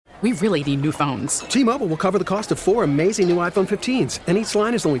We really need new phones. T-Mobile will cover the cost of 4 amazing new iPhone 15s, and each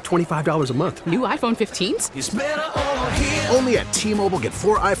line is only $25 a month. New iPhone 15s? It's better over here. Only at T-Mobile, get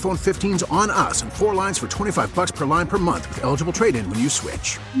 4 iPhone 15s on us and 4 lines for $25 per line per month with eligible trade-in when you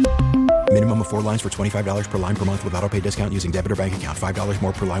switch. Minimum of 4 lines for $25 per line per month with autopay discount using debit or bank account. $5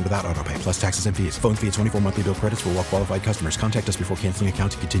 more per line without autopay, plus taxes and fees. Phone fee at 24 monthly bill credits for well-qualified customers. Contact us before canceling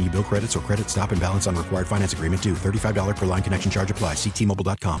account to continue bill credits or credit stop and balance on required finance agreement due. $35 per line connection charge applies. See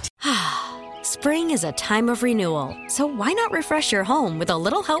T-Mobile.com. Spring is a time of renewal, so why not refresh your home with a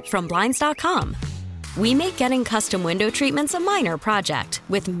little help from Blinds.com? We make getting custom window treatments a minor project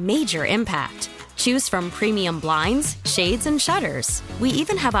with major impact. Choose from premium blinds, shades, and shutters. We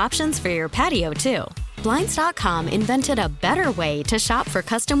even have options for your patio, too. Blinds.com invented a better way to shop for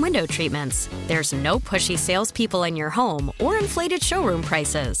custom window treatments. There's no pushy salespeople in your home or inflated showroom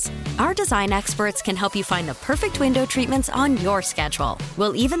prices. Our design experts can help you find the perfect window treatments on your schedule.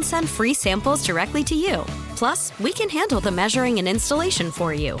 We'll even send free samples directly to you. Plus, we can handle the measuring and installation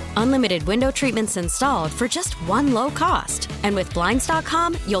for you. Unlimited window treatments installed for just one low cost. And with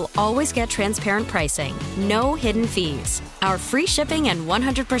Blinds.com, you'll always get transparent pricing. No hidden fees. Our free shipping and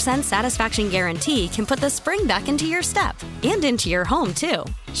 100% satisfaction guarantee can put the spring back into your step and into your home, too.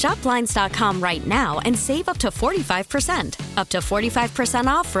 Shop Blinds.com right now and save up to 45%. Up to 45%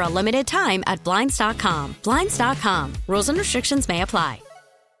 off for a limited time at Blinds.com. Blinds.com. Rules and restrictions may apply.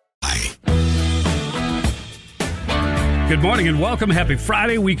 Good morning and welcome. Happy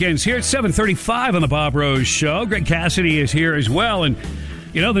Friday. Weekend's here at 7:35 on the Bob Rose Show. Greg Cassidy is here as well. And,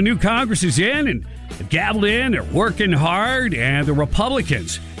 you know, the new Congress is in and gavelled in. They're working hard. And the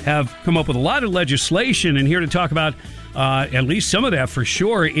Republicans have come up with a lot of legislation. And here to talk about at least some of that for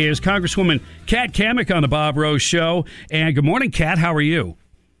sure is Congresswoman Kat Cammack on the Bob Rose Show. And good morning, Kat. How are you?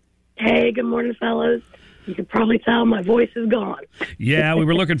 Hey, good morning, fellas. You can probably tell my voice is gone. Yeah, we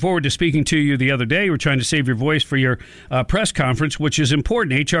were looking forward to speaking to you the other day. We're trying to save your voice for your press conference, which is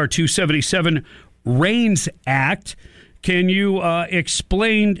important. H.R. 277 REINS Act. Can you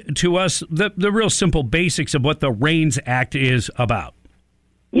explain to us the real simple basics of what the REINS Act is about?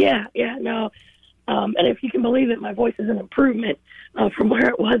 Yeah, no. And if you can believe it, my voice is an improvement from where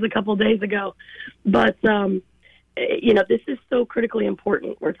it was a couple days ago. But, you know, this is so critically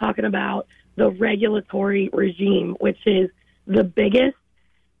important. We're talking about the regulatory regime, which is the biggest,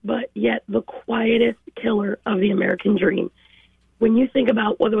 but yet the quietest killer of the American dream. When you think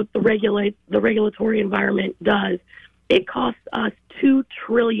about what the regulatory environment does, it costs us $2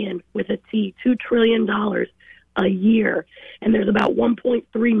 trillion with a T, $2 trillion a year. And there's about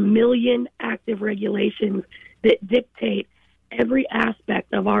 1.3 million active regulations that dictate every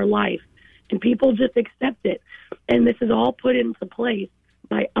aspect of our life. And people just accept it. And this is all put into place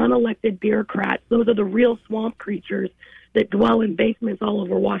by unelected bureaucrats. Those are the real swamp creatures that dwell in basements all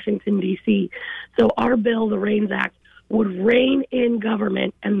over Washington, D.C. So our bill, the REINS Act, would rein in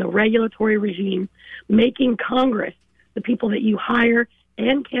government and the regulatory regime, making Congress, the people that you hire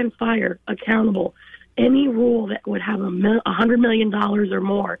and can fire, accountable. Any rule that would have $100 million or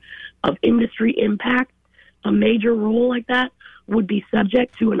more of industry impact, a major rule like that, would be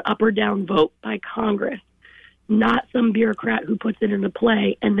subject to an up or down vote by Congress. Not some bureaucrat who puts it into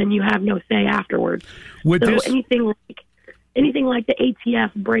play and then you have no say afterwards. Anything like the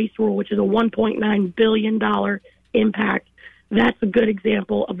ATF brace rule, which is a $1.9 billion impact, that's a good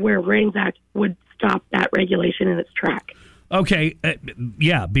example of where REINS Act would stop that regulation in its track. Okay,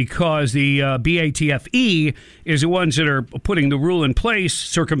 yeah, because the BATFE is the ones that are putting the rule in place,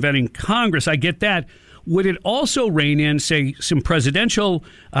 circumventing Congress. I get that. Would it also rein in, say, some presidential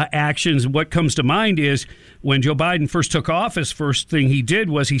actions? What comes to mind is when Joe Biden first took office, first thing he did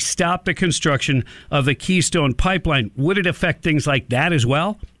was he stopped the construction of the Keystone Pipeline. Would it affect things like that as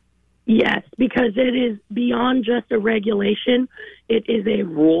well? Yes, because it is beyond just a regulation. It is a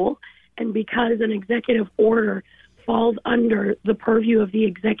rule. And because an executive order falls under the purview of the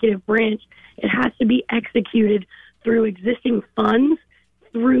executive branch, it has to be executed through existing funds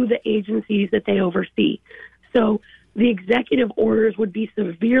through the agencies that they oversee. So the executive orders would be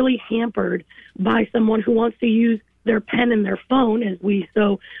severely hampered by someone who wants to use their pen and their phone, as we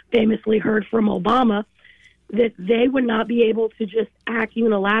so famously heard from Obama, that they would not be able to just act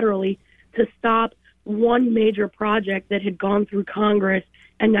unilaterally to stop one major project that had gone through Congress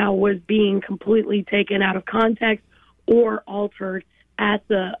and now was being completely taken out of context or altered at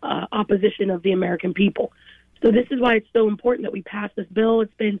the opposition of the American people. So this is why it's so important that we pass this bill.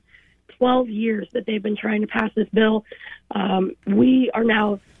 It's been 12 years that they've been trying to pass this bill. We are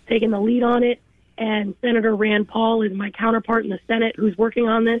now taking the lead on it, and Senator Rand Paul is my counterpart in the Senate who's working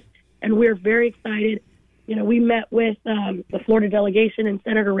on this, and we're very excited. we met with the Florida delegation and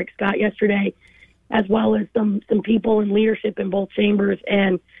Senator Rick Scott yesterday, as well as some people in leadership in both chambers,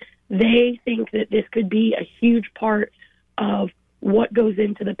 and they think that this could be a huge part of what goes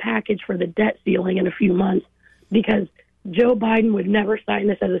into the package for the debt ceiling in a few months, because Joe Biden would never sign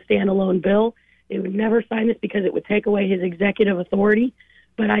this as a standalone bill. They would never sign this because it would take away his executive authority.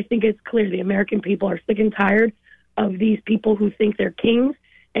 But I think it's clear the American people are sick and tired of these people who think they're kings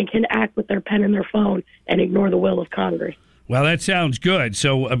and can act with their pen and their phone and ignore the will of Congress. Well, that sounds good.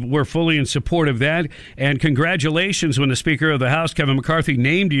 So we're fully in support of that. And congratulations when the Speaker of the House, Kevin McCarthy,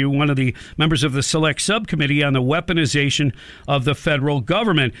 named you one of the members of the Select Subcommittee on the Weaponization of the Federal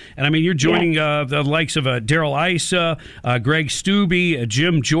Government. And, I mean, you're joining the likes of Darrell Issa, Greg Steube,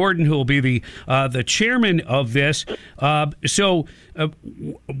 Jim Jordan, who will be the chairman of this. So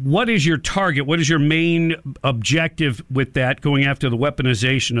what is your target? What is your main objective with that, going after the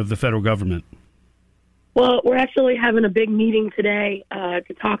weaponization of the federal government? Well, we're actually having a big meeting today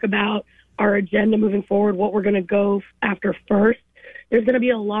to talk about our agenda moving forward, what we're going to go after first. There's going to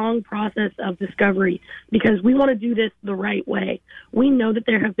be a long process of discovery because we want to do this the right way. We know that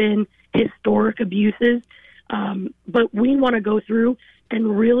there have been historic abuses, but we want to go through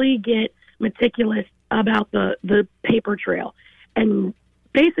and really get meticulous about the paper trail and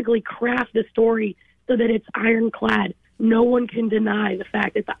basically craft the story so that it's ironclad. No one can deny the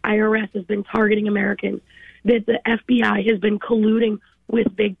fact that the IRS has been targeting Americans, that the FBI has been colluding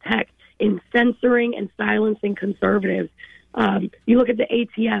with big tech in censoring and silencing conservatives. You look at the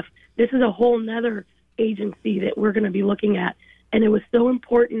ATF, this is a whole nother agency that we're going to be looking at. And it was so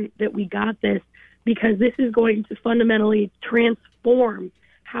important that we got this because this is going to fundamentally transform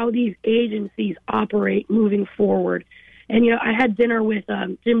how these agencies operate moving forward. And, I had dinner with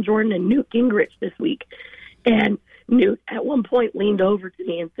Jim Jordan and Newt Gingrich this week. And Newt at one point leaned over to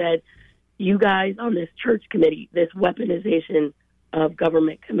me and said, you guys on this church committee, this weaponization of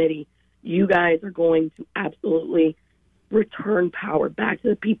government committee, you guys are going to absolutely return power back to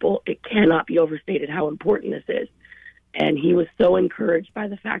the people. It cannot be overstated how important this is. And he was so encouraged by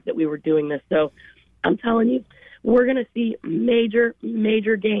the fact that we were doing this. So I'm telling you, we're going to see major,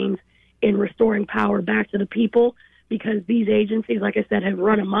 major gains in restoring power back to the people because these agencies, like I said, have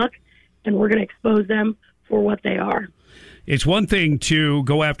run amok, and we're going to expose them for what they are. It's one thing to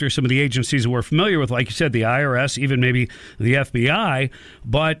go after some of the agencies that we're familiar with, like you said, the IRS, even maybe the FBI.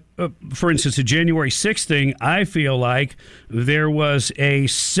 But, for instance, the January 6th thing, I feel like there was a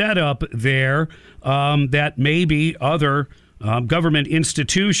setup there that maybe other government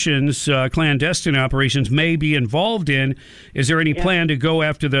institutions, clandestine operations may be involved in. Is there any plan to go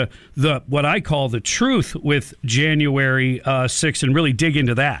after the what I call the truth with January 6th and really dig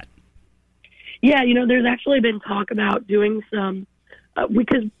into that? Yeah, there's actually been talk about doing some,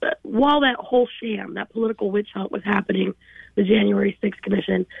 because while that whole sham, that political witch hunt was happening, the January 6th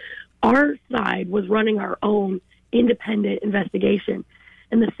Commission, our side was running our own independent investigation.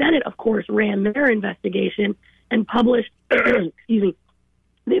 And the Senate, of course, ran their investigation and published,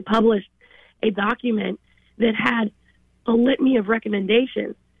 they published a document that had a litany of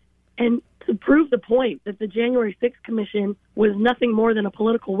recommendations. And to prove the point that the January 6th Commission was nothing more than a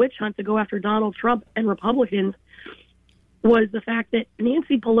political witch hunt to go after Donald Trump and Republicans was the fact that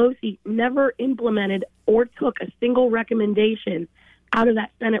Nancy Pelosi never implemented or took a single recommendation out of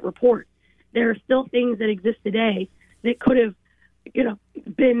that Senate report. There are still things that exist today that could have,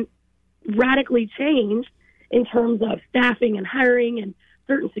 been radically changed in terms of staffing and hiring and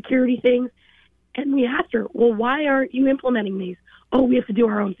certain security things. And we asked her, well, why aren't you implementing these? Oh, we have to do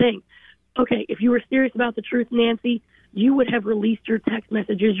our own thing. Okay, if you were serious about the truth, Nancy, you would have released your text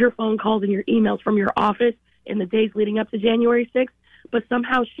messages, your phone calls, and your emails from your office in the days leading up to January 6th, but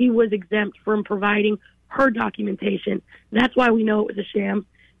somehow she was exempt from providing her documentation. That's why we know it was a sham.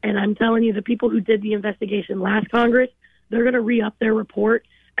 And I'm telling you, the people who did the investigation last Congress, they're going to re-up their report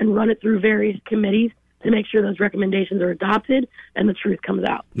and run it through various committees to make sure those recommendations are adopted and the truth comes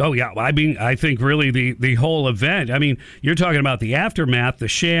out. Oh, yeah. I mean, I think really the whole event, I mean, you're talking about the aftermath, the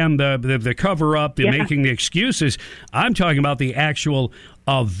sham, the cover-up, the making the excuses. I'm talking about the actual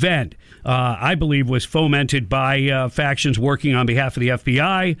event. I believe was fomented by factions working on behalf of the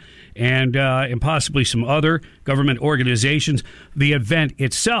FBI and possibly some other government organizations. The event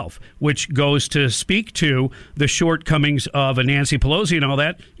itself, which goes to speak to the shortcomings of a Nancy Pelosi and all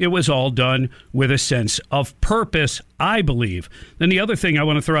that, it was all done with a sense of purpose, I believe. Then the other thing I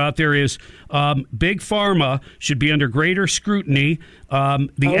want to throw out there is Big Pharma should be under greater scrutiny. The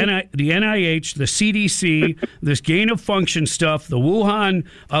NIH, the CDC, this gain of function stuff, the Wuhan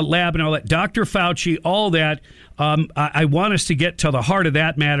lab, and all that. Dr. Fauci, all that. I want us to get to the heart of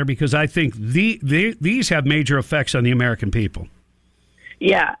that matter because I think these have major effects on the American people.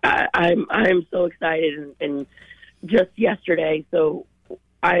 Yeah, I'm so excited. And just yesterday, so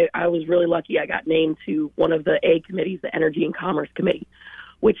I was really lucky. I got named to one of the A committees, the Energy and Commerce Committee,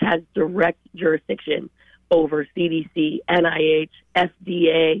 which has direct jurisdiction over CDC, NIH,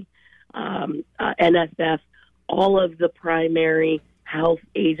 FDA, NSF, all of the primary health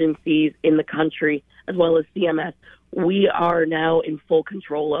agencies in the country, as well as CMS, we are now in full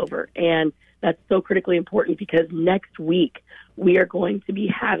control over. And that's so critically important because next week we are going to be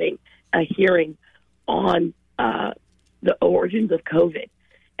having a hearing on the origins of COVID,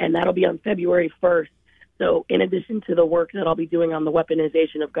 and that'll be on February 1st. So in addition to the work that I'll be doing on the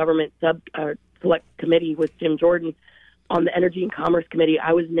weaponization of government select committee with Jim Jordan, on the Energy and Commerce Committee,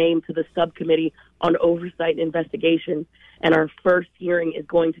 I was named to the subcommittee on oversight and investigation, and our first hearing is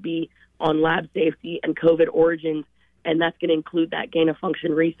going to be on lab safety and COVID origins, and that's going to include that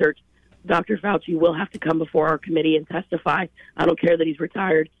gain-of-function research. Dr. Fauci will have to come before our committee and testify. I don't care that he's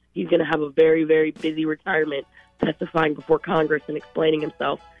retired. He's going to have a very, very busy retirement testifying before Congress and explaining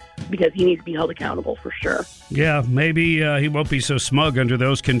himself because he needs to be held accountable for sure. Yeah, maybe he won't be so smug under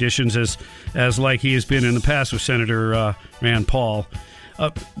those conditions as like he has been in the past with Senator Rand Paul.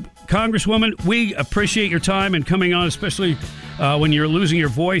 Congresswoman, we appreciate your time and coming on, especially when you're losing your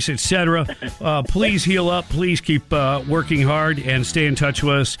voice, etc. Please heal up. Please keep working hard and stay in touch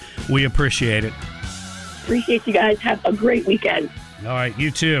with us. We appreciate it. Appreciate you guys. Have a great weekend. All right,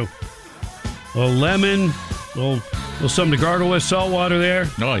 you too. A little lemon, a little something to gargle with, salt water there.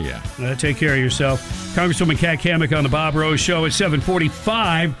 Oh, yeah. Take care of yourself. Congresswoman Kat Cammack on the Bob Rose Show at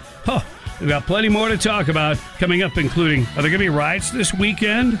 7:45. Oh, we've got plenty more to talk about coming up, including, are there going to be riots this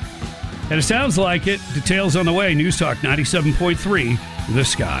weekend? And it sounds like it. Details on the way. News Talk 97.3, The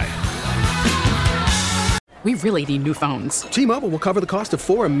Sky. We really need new phones. T-Mobile will cover the cost of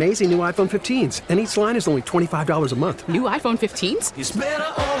 4 amazing new iPhone 15s, and each line is only $25 a month. New iPhone 15s? It's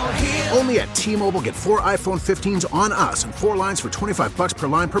better over here. Only at T-Mobile, get 4 iPhone 15s on us and 4 lines for $25 per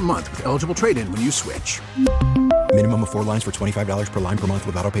line per month with eligible trade-in when you switch. Minimum of 4 lines for $25 per line per month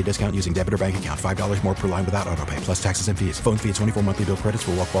with autopay discount using debit or bank account. $5 more per line without autopay, plus taxes and fees. Phone fee at 24 monthly bill credits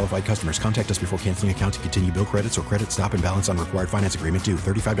for well-qualified customers. Contact us before canceling account to continue bill credits or credit stop and balance on required finance agreement due.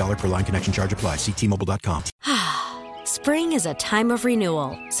 $35 per line connection charge applies. See T-Mobile.com. Spring is a time of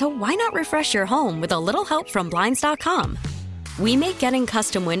renewal, so why not refresh your home with a little help from Blinds.com? We make getting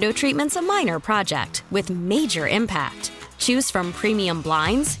custom window treatments a minor project with major impact. Choose from premium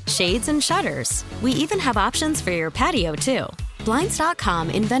blinds, shades, and shutters. We even have options for your patio, too.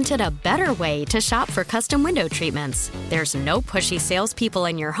 Blinds.com invented a better way to shop for custom window treatments. There's no pushy salespeople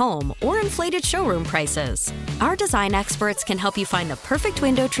in your home or inflated showroom prices. Our design experts can help you find the perfect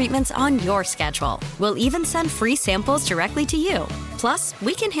window treatments on your schedule. We'll even send free samples directly to you. Plus,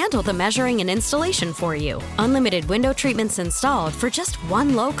 we can handle the measuring and installation for you. Unlimited window treatments installed for just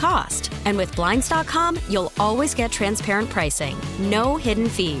one low cost. And with Blinds.com, you'll always get transparent pricing. No hidden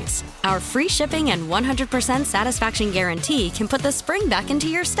fees. Our free shipping and 100% satisfaction guarantee can put the spring back into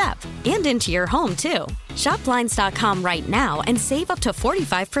your step and into your home, too. Shop Blinds.com right now and save up to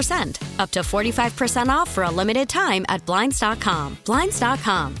 45%. Up to 45% off for a limited time at Blinds.com.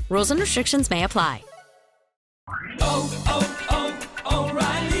 Blinds.com. Rules and restrictions may apply.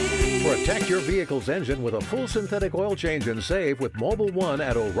 Protect your vehicle's engine with a full synthetic oil change and save with Mobil 1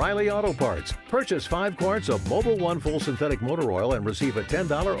 at O'Reilly Auto Parts. Purchase 5 quarts of Mobil 1 full synthetic motor oil and receive a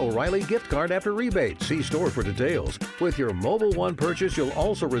 $10 O'Reilly gift card after rebate. See store for details. With your Mobil 1 purchase, you'll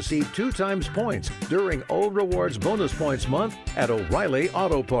also receive 2 times points during Old Rewards Bonus Points Month at O'Reilly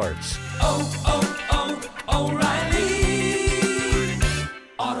Auto Parts. O'Reilly.